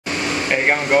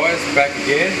going guys, back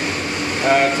again.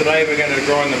 Today we're going to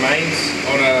grind the mains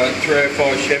on a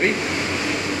 305 Chevy.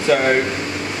 So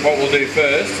what we'll do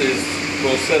first is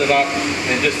we'll set it up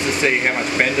and just to see how much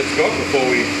bend it's got before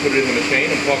we put it in the machine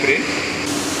and plop it in.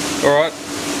 Alright,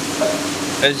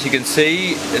 as you can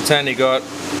see it's only got,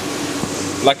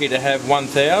 lucky to have 1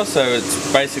 thou, so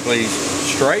it's basically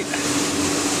straight.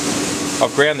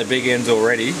 I've ground the big ends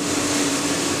already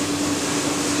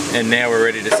and now we're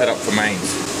ready to set up for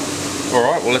mains.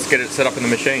 Alright, well let's get it set up in the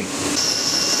machine.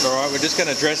 Alright, we're just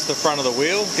going to dress the front of the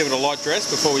wheel, give it a light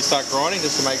dress before we start grinding,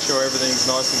 just to make sure everything's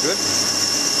nice and good.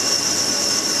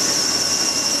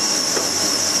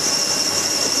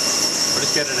 We'll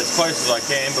just get it as close as I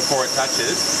can before it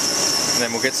touches, and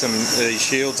then we'll get some of these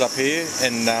shields up here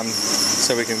and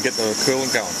so we can get the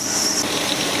coolant going.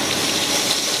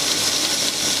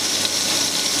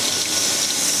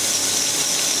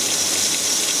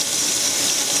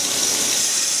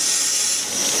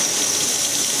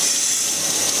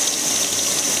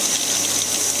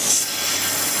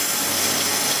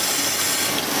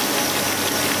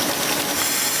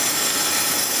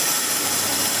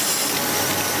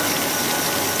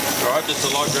 Alright,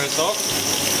 just a light dress off,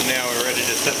 and now we're ready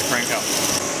to set the crank up.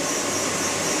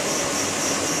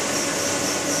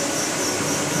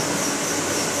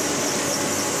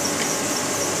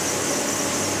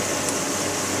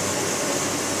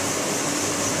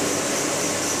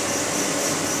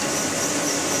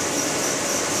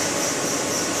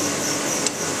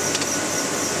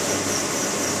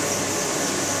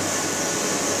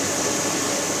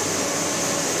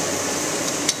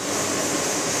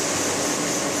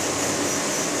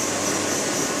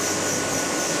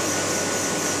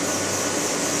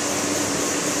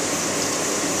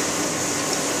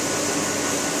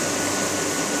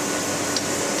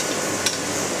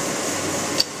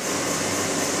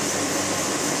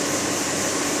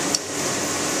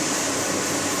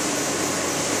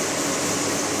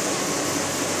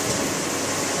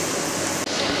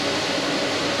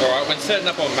 Alright, when setting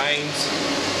up on mains,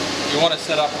 you want to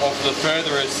set up off the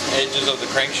furthest edges of the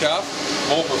crankshaft,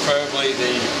 more preferably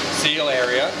the seal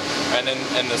area and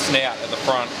the snout at the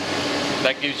front.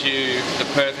 That gives you the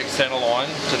perfect center line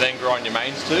to then grind your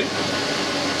mains to.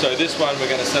 So this one we're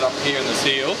going to set up here in the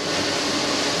seal.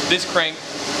 This crank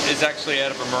is actually out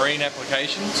of a marine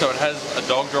application, so it has a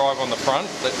dog drive on the front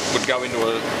that would go into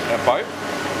a boat.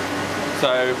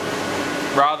 So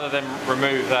rather than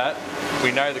remove that,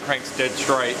 we know the crank's dead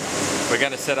straight. We're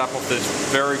going to set up off this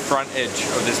very front edge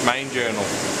of this main journal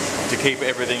to keep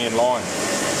everything in line.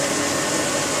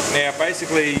 Now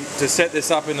basically, to set this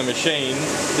up in the machine,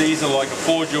 these are like a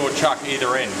 4-jaw chuck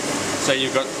either end. So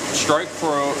you've got stroke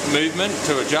for movement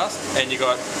to adjust, and you've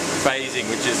got phasing,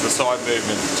 which is the side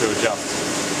movement to adjust.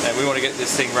 And we want to get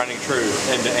this thing running true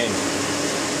end to end.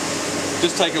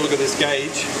 Just take a look at this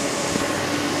gauge.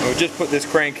 And we'll just put this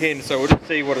crank in so we'll just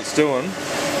see what it's doing.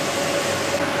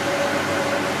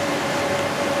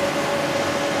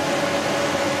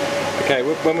 Okay,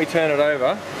 when we turn it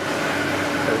over,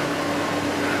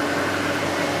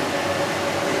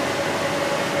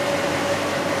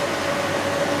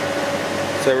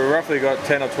 so we've roughly got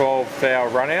 10 or 12 thou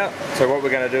run out. So what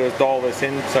we're going to do is dial this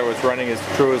in so it's running as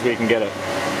true as we can get it.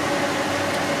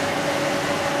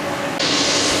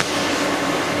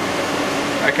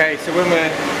 Okay, so when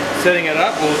we're setting it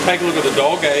up, we'll take a look at the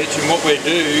dial gauge, and what we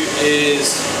do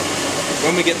is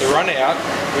when we get the run out,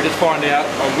 we just find out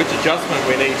on which adjustment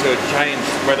we need to change,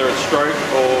 whether it's stroke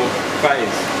or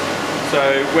phase. So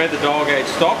where the dial gauge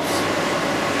stops,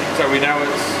 so we know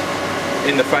it's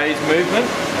in the phase movement,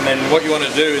 and then what you want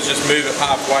to do is just move it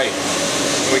halfway.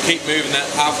 And we keep moving that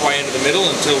halfway into the middle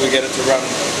until we get it to run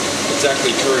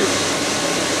exactly true.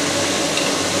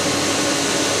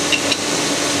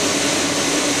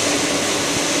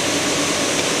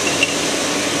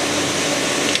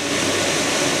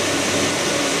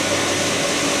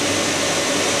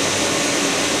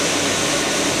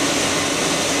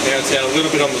 Now it's out a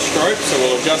little bit on the stroke, so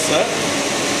we'll adjust that.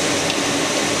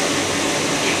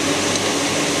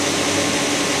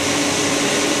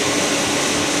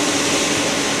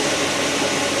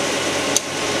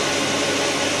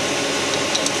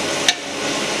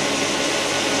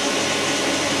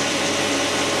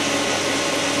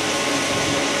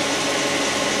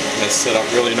 That's set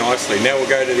up really nicely. Now we'll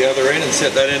go to the other end and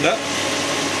set that end up.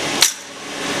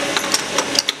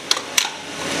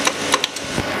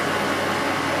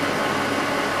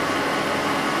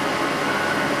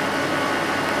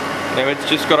 Now it's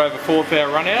just got over 4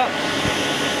 thou run out,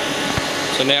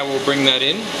 so now we'll bring that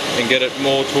in and get it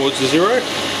more towards the 0.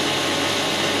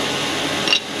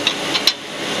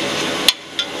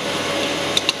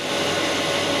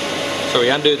 So we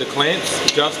undo the clamps,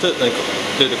 adjust it, then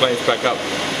do the clamps back up.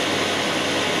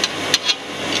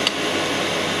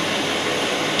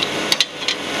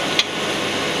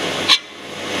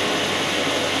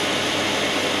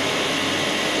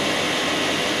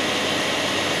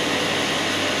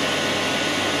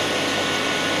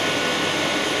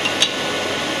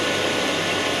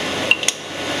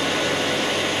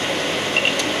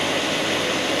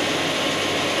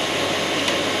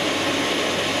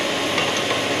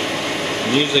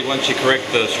 And usually once you correct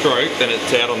the stroke, then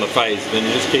it's out on the phase. Then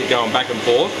you just keep going back and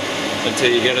forth until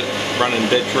you get it running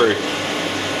dead true.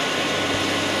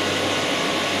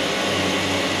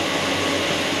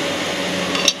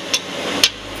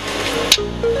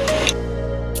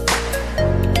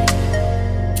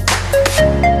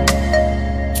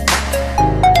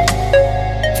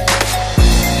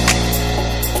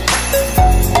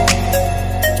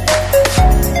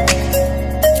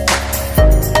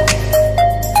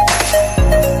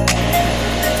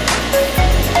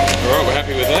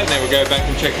 Go back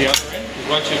and check the other end, because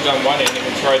once you've done one end you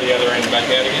can throw the other end back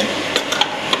out again.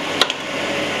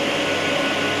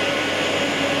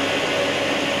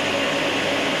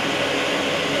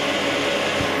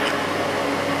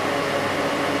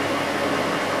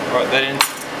 Right, that end's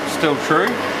still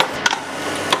true.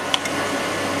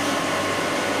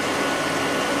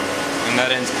 And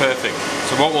that end's perfect.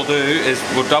 So what we'll do is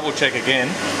we'll double check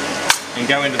again and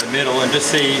go into the middle and just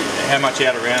see how much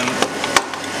out around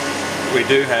we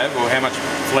do have, or how much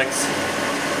flex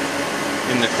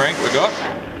in the crank we got.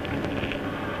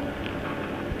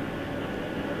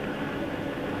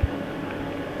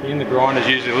 In the grind is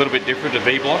usually a little bit different to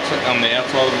V-blocks on the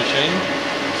outside of the machine.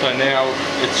 So now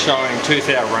it's showing 2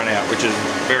 thou run out, which is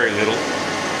very little.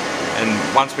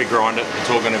 And once we grind it, it's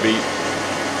all going to be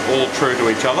all true to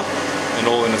each other and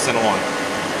all in the center line.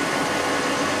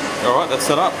 Alright, that's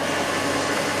set up.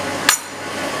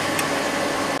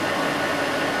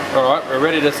 Alright, we're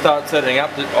ready to start setting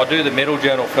up. I'll do the middle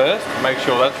journal first, make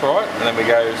sure that's right, and then we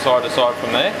go side to side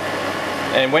from there.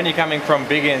 And when you're coming from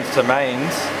big ends to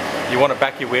mains, you want to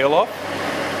back your wheel off,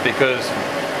 because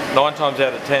 9 times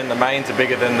out of 10 the mains are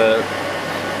bigger than the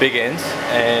big ends,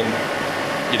 and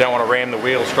you don't want to ram the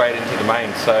wheel straight into the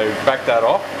mains, so back that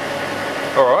off.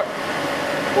 Alright,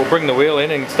 we'll bring the wheel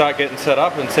in and start getting set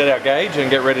up and set our gauge and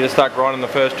get ready to start grinding the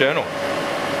first journal.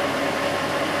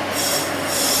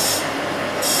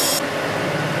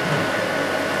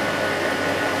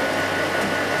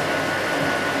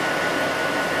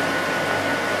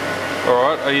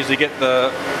 Alright, I usually get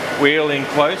the wheel in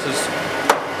close and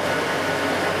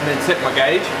then set my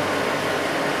gauge.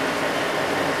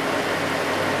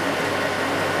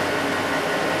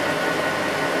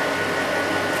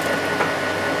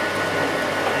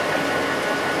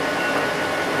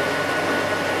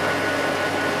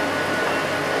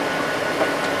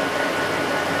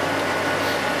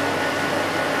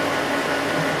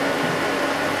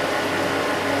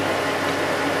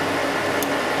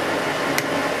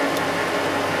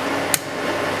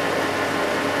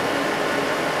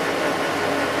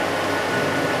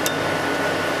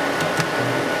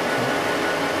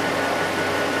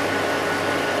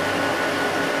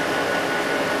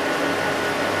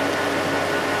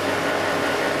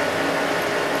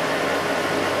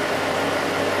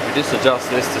 Just adjust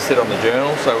this to sit on the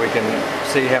journal so we can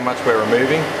see how much we're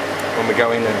removing when we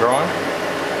go in and grind.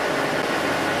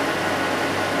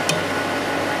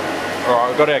 Alright,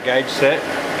 we've got our gauge set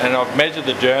and I've measured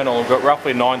the journal. I've got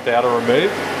roughly 9 thou to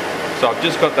remove, so I've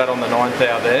just got that on the 9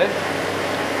 thou there.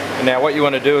 And now what you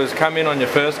want to do is come in on your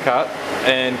first cut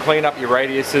and clean up your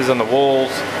radiuses and the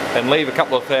walls and leave a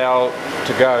couple of thou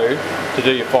to go to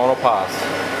do your final pass.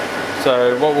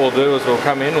 So what we'll do is we'll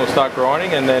come in, we'll start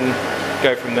grinding and then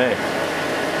go from there.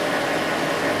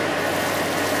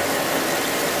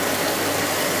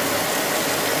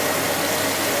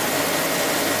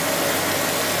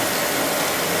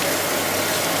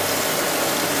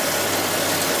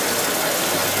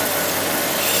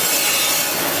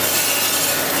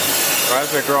 Right,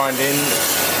 as we grind in,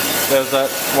 there's that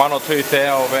 1 or 2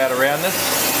 thou of out around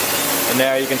this, and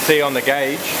now you can see on the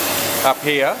gauge up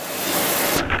here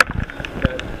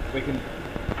that we can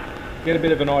get a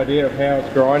bit of an idea of how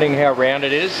it's grinding, how round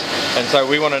it is, and so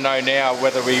we want to know now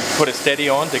whether we put a steady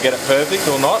on to get it perfect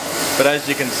or not. But as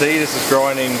you can see, this is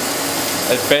grinding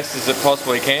as best as it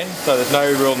possibly can, so there's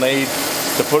no real need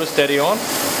to put a steady on.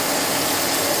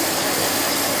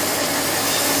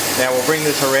 Now we'll bring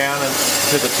this around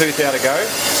to the 2 thou to go.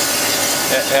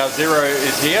 Our 0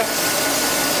 is here,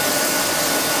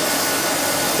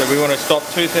 so we want to stop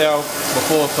 2 thou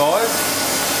before size.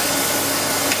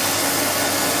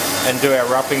 and do our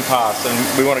roughing pass.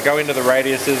 And we want to go into the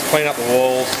radiuses, clean up the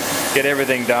walls, get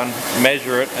everything done,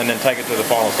 measure it, and then take it to the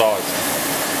final size.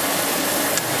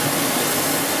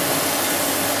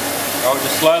 I'll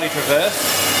just slowly traverse.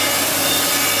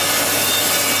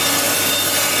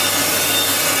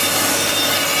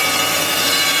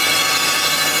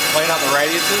 Clean up the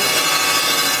radiuses.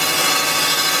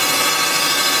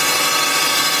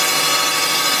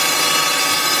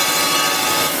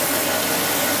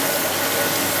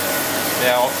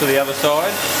 Now off to the other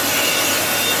side.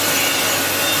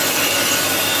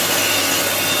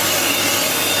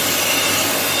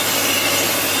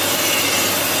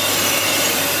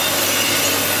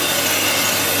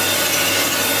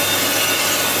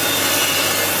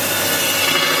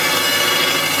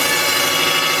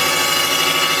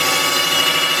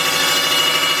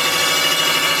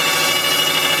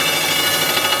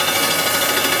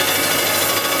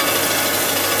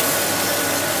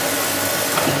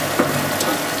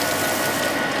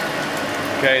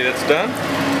 Okay, that's done.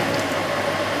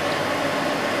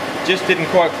 Just didn't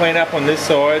quite clean up on this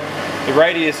side. The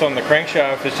radius on the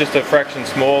crankshaft is just a fraction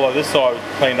smaller. This side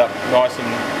cleaned up nice and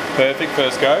perfect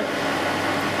first go,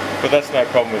 but that's no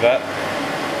problem with that.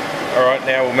 Alright,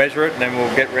 now we'll measure it and then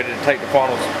we'll get ready to take the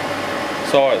final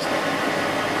size.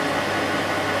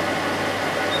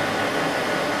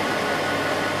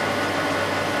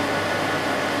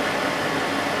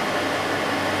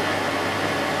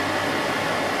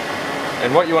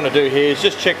 And what you want to do here is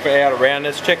just check for outer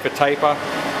roundness, check for taper.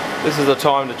 This is the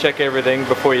time to check everything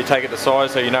before you take it to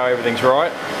size so you know everything's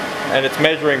right. And it's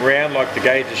measuring round like the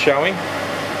gauge is showing.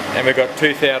 And we've got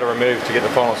tooth outer removed to get the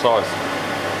final size.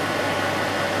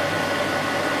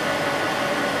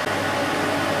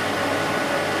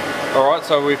 Alright,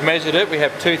 so we've measured it, we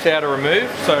have tooth outer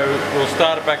removed, so we'll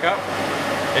start it back up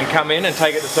and come in and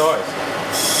take it to size.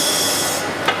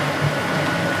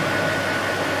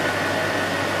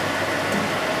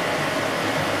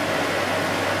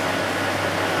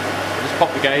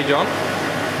 Pop the gauge on,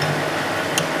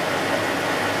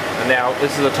 and now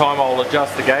this is the time I'll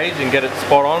adjust the gauge and get it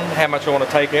spot on how much I want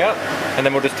to take out, and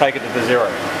then we'll just take it to the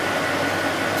zero.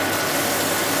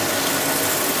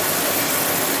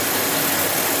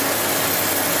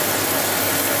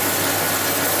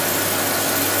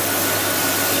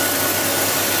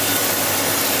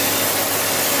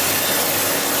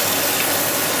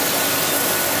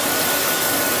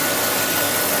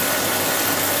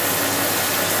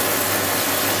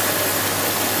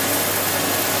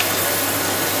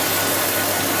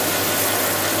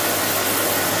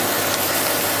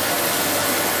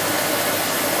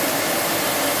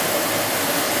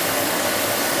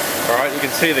 Alright, you can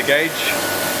see the gauge,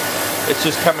 it's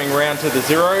just coming round to the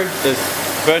zero. There's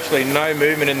virtually no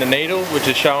movement in the needle, which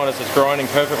is showing us it's grinding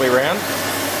perfectly round.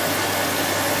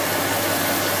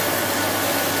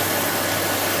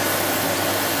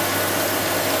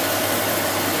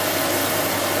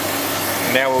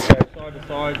 Now we'll go side to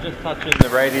side, just touching the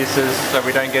radiuses so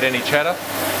we don't get any chatter.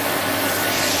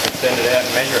 And send it out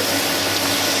and measure it.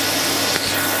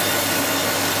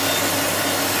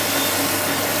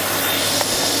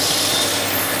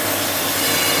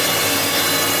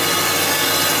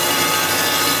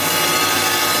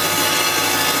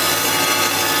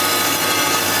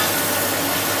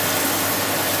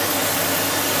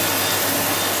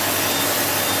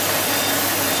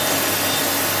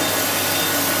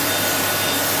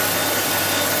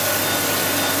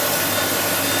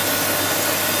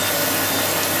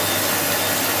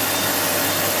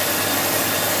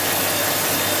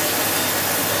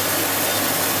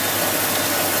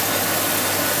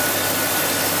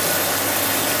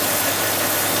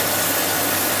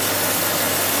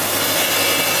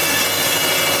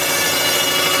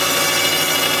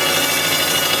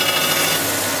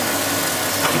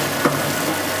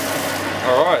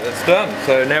 Alright, that's done.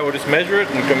 So now we'll just measure it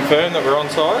and confirm that we're on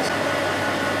size.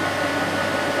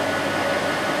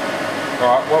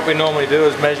 Alright, what we normally do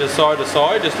is measure side to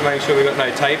side just to make sure we've got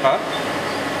no taper.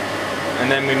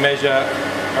 And then we measure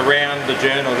around the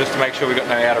journal just to make sure we've got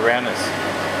no outer roundness.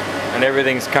 And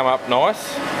everything's come up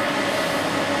nice.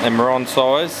 And we're on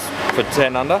size for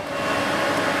 10 under.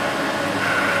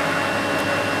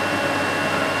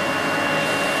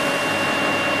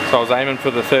 So I was aiming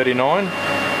for the 39.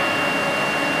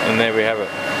 And there we have it.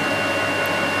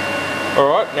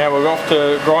 Alright, now we're off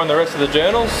to grind the rest of the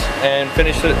journals and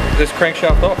finish this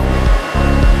crankshaft off.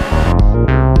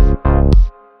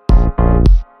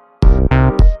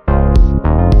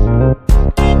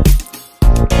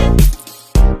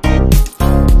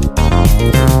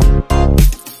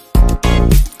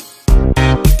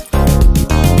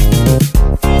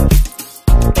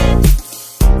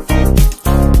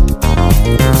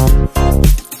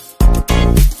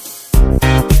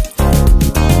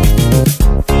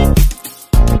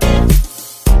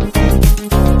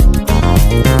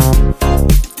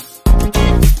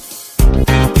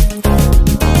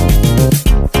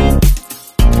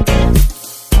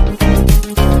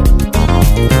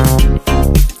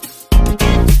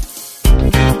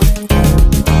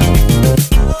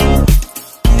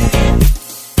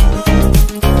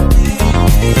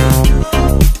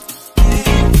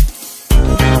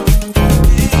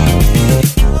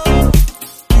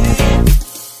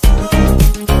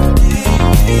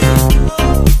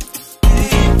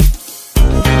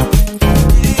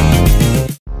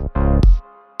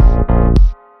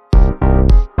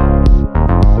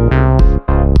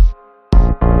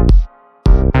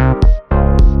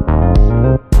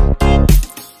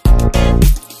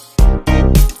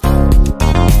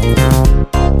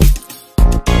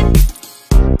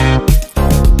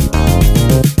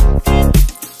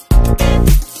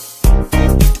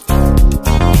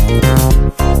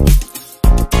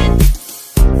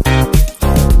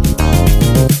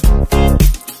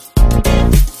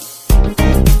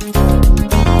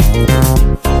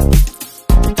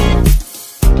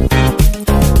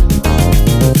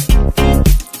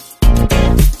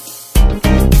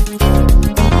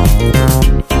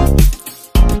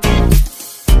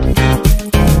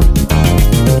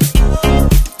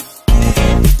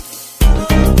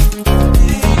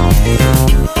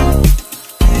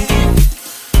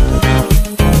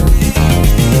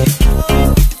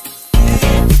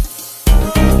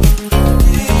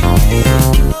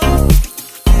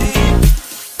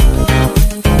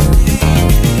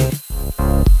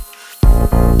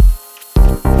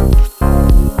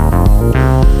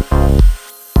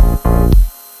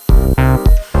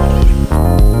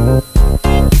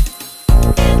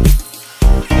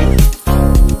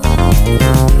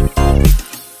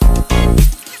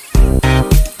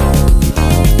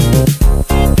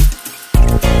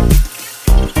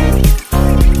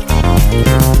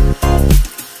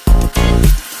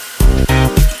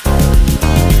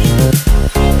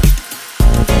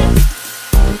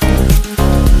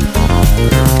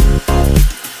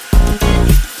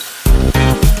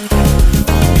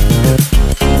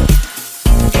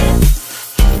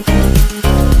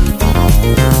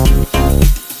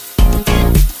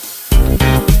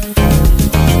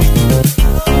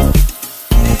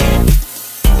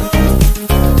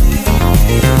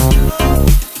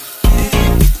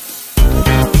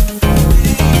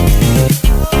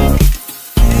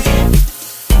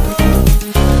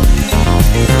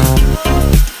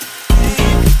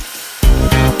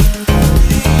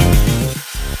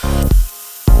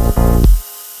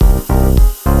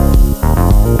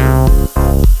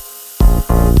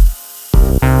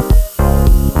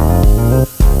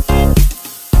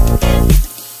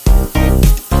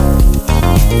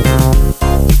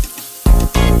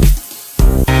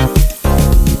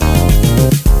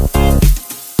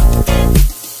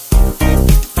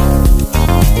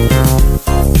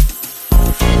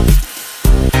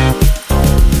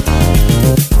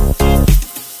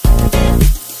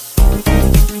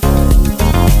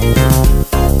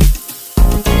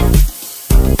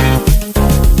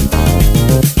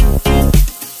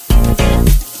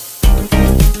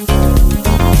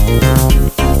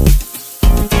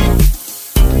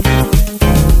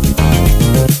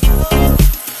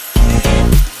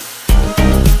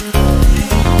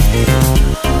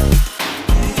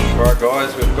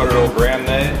 Guys, we've got it all ground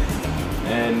there,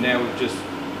 and now we've just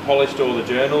polished all the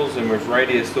journals and we've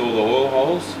radiused all the oil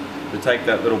holes to take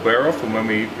that little burr off from when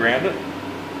we ground it,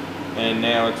 and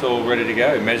now it's all ready to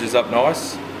go. It measures up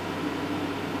nice,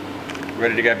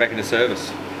 ready to go back into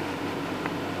service.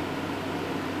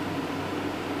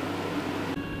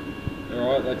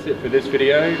 Alright, that's it for this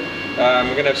video. We're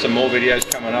going to have some more videos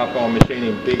coming up on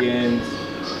machining big ends,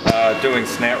 doing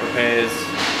snout repairs,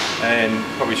 and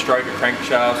probably stroker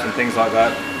crankshafts and things like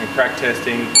that, and crack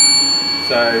testing.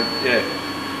 So yeah,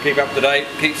 keep up to date,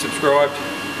 keep subscribed,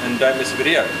 and don't miss a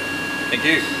video. Thank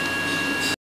you.